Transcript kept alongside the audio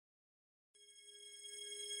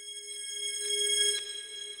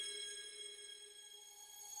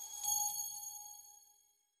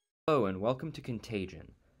Hello and welcome to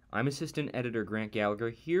Contagion. I'm Assistant Editor Grant Gallagher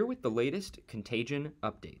here with the latest Contagion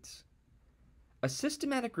updates. A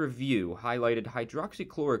systematic review highlighted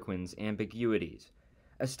hydroxychloroquine's ambiguities.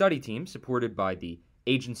 A study team supported by the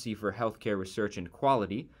Agency for Healthcare Research and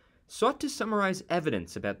Quality sought to summarize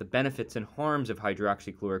evidence about the benefits and harms of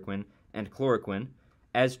hydroxychloroquine and chloroquine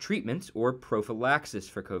as treatments or prophylaxis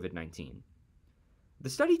for COVID-19. The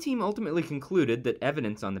study team ultimately concluded that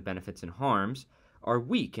evidence on the benefits and harms are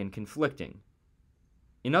weak and conflicting.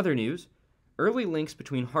 In other news, early links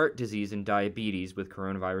between heart disease and diabetes with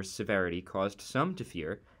coronavirus severity caused some to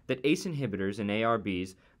fear that ACE inhibitors and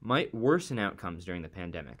ARBs might worsen outcomes during the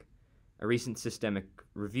pandemic. A recent systemic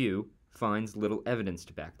review finds little evidence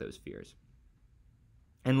to back those fears.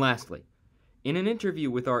 And lastly, in an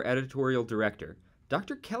interview with our editorial director,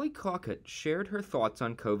 Dr. Kelly Caucutt shared her thoughts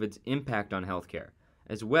on COVID's impact on healthcare,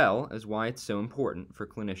 as well as why it's so important for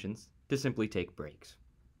clinicians to simply take breaks.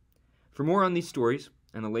 For more on these stories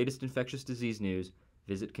and the latest infectious disease news,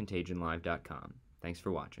 visit contagionlive.com. Thanks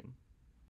for watching.